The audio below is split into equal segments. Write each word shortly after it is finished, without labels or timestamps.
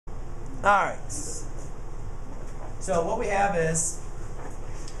Alright. So what we have is,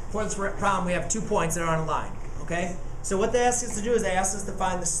 for this problem, we have 2 points that are on a line. Okay? So what they asked us to do is they asked us to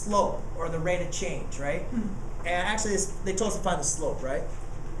find the slope, or the rate of change, right? And actually, they told us to find the slope, right?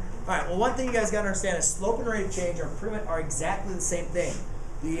 Alright, well, one thing you guys got to understand is slope and rate of change are exactly the same thing.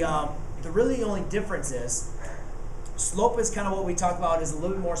 The really only difference is, slope is kind of what we talk about is a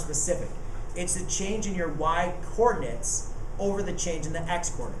little bit more specific. It's the change in your y coordinates over the change in the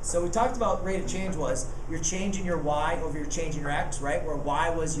x coordinates. So we talked about rate of change was your change in your y over your change in your x, right? Where y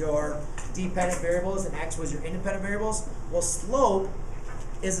was your dependent variables and x was your independent variables. Well, slope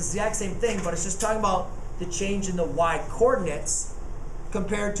is the exact same thing, but it's just talking about the change in the y coordinates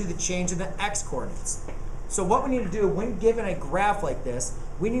compared to the change in the x coordinates. So what we need to do when given a graph like this,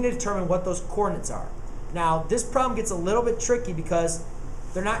 we need to determine what those coordinates are. Now, this problem gets a little bit tricky because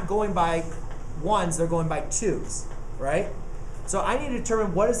they're not going by ones, they're going by twos, right? So I need to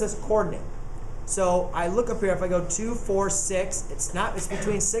determine what is this coordinate. So I look up here, if I go 2, 4, 6, it's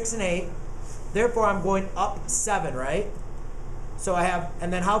between 6 and 8. Therefore, I'm going up 7, right? So I have,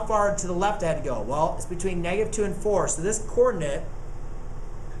 and then how far to the left I had to go? Well, it's between -2 and 4. So this coordinate,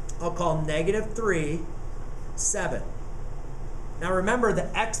 I'll call -3, 7. Now remember,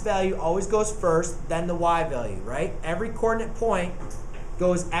 the x value always goes first, then the y value, right? Every coordinate point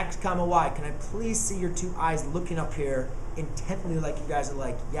goes x comma y. Can I please see your two eyes looking up here intently, like you guys are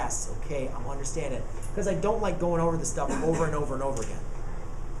like, yes, okay, I'm understanding. Because I don't like going over this stuff over and over and over again.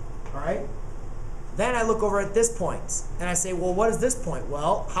 All right? Then I look over at this point, and I say, well, what is this point?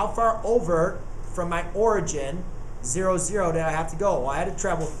 Well, how far over from my origin, 0, 0, did I have to go? Well, I had to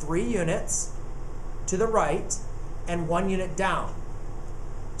travel 3 units to the right and 1 unit down.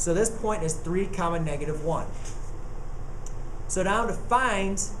 So this point is 3, -1. So now to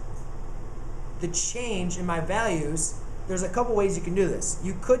find the change in my values, there's a couple ways you can do this.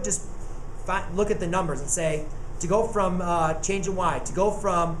 You could just look at the numbers and say, to go from change in y, to go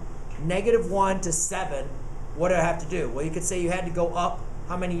from -1 to 7, what do I have to do? Well, you could say you had to go up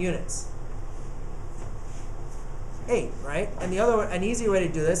how many units? 8, right? And an easy way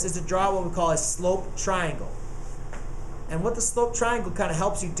to do this is to draw what we call a slope triangle. And what the slope triangle kind of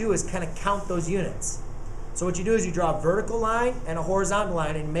helps you do is kind of count those units. So what you do is you draw a vertical line and a horizontal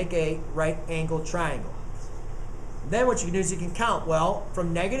line and make a right angle triangle. Then what you can do is you can count, well,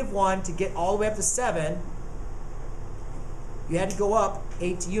 from -1 to get all the way up to 7, you had to go up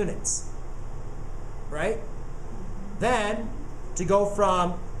 8 units, right? Then, to go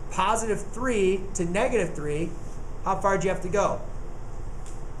from +3 to -3, how far did you have to go?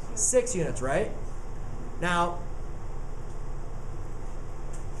 6 units, right? Now,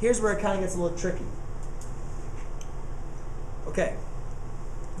 here's where it kind of gets a little tricky. Okay,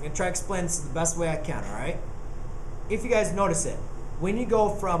 I'm going to try to explain this the best way I can, all right? If you guys notice it, when you go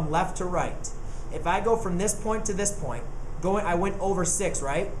from left to right, if I go from this point to this point, I went over 6,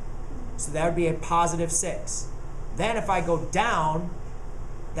 right? So that would be a +6. Then if I go down,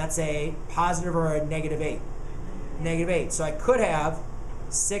 that's a positive or a -8. -8. So I could have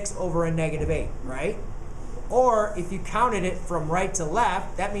 6 over a -8, right? Or if you counted it from right to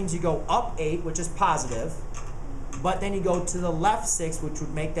left, that means you go up 8, which is positive, but then you go to the left 6, which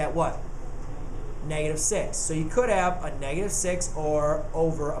would make that what? -6. So you could have a -6 or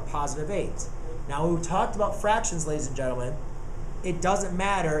over a +8. Now, when we talked about fractions, ladies and gentlemen, it doesn't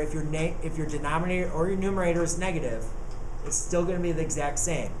matter if your denominator or your numerator is negative, it's still going to be the exact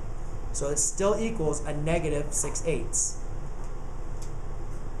same. So it still equals a -6/8,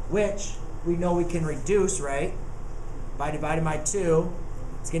 which we know we can reduce, right? By dividing by 2,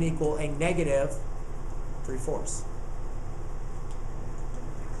 it's going to equal a -3/4.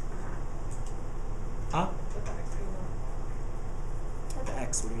 Huh? The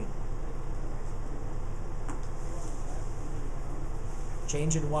x, what do you mean?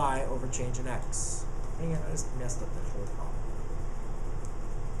 Change in y over change in x. Hang on, I just messed up that whole problem.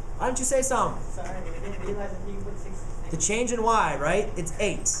 Why don't you say something? Sorry, I didn't realize that you put 66. The change in y, right? It's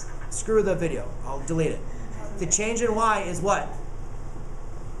 8. Screw the video. I'll delete it. The change in y is what?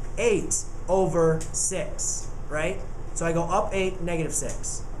 8 over 6, right? So I go up 8,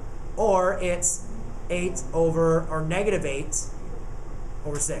 -6. Or it's 8 over, or -8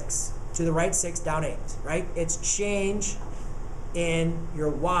 over 6. To the right 6, down 8, right? It's change in your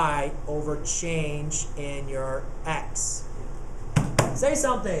y over change in your x. Say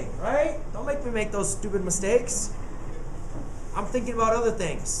something, right? Don't make me make those stupid mistakes. I'm thinking about other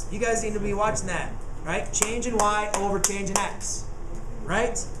things. You guys need to be watching that, right? Change in y over change in x,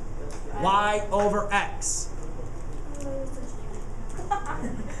 right? Y over x.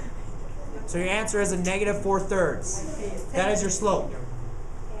 So your answer is a -4/3. That is your slope.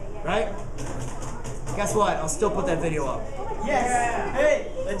 right? Guess what? I'll still put that video up. Yes.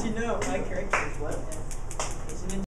 Hey, let you know. I corrected as well.